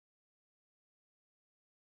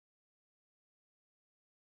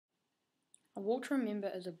A Walk to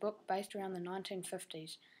Remember is a book based around the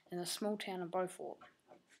 1950s in the small town of Beaufort,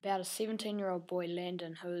 about a 17-year-old boy,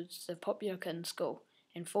 Landon, who is the popular kid in school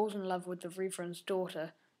and falls in love with the Reverend's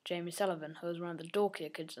daughter, Jamie Sullivan, who is one of the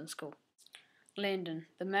dorkier kids in school. Landon,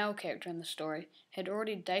 the male character in the story, had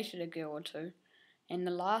already dated a girl or two, and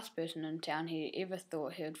the last person in town he ever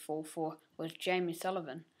thought he would fall for was Jamie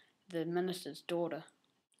Sullivan, the minister's daughter.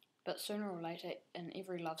 But sooner or later, in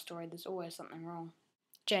every love story, there's always something wrong.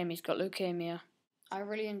 Jamie's got leukemia. I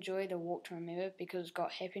really enjoy The Walk to Remember because it's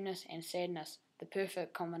got happiness and sadness, the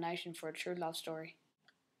perfect combination for a true love story.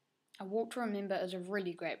 A Walk to Remember is a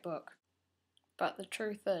really great book, but the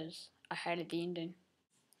truth is, I hated the ending.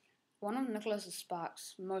 One of Nicholas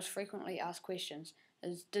Sparks' most frequently asked questions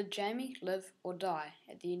is, did Jamie live or die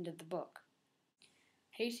at the end of the book?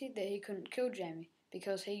 He said that he couldn't kill Jamie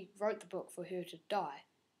because he wrote the book for her to die,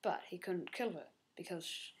 but he couldn't kill her because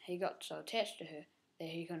he got so attached to her that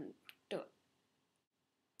he couldn't do it.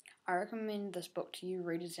 I recommend this book to you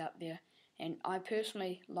readers out there, and I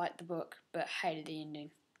personally liked the book but hated the ending.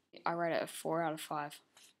 I rate it a 4 out of 5.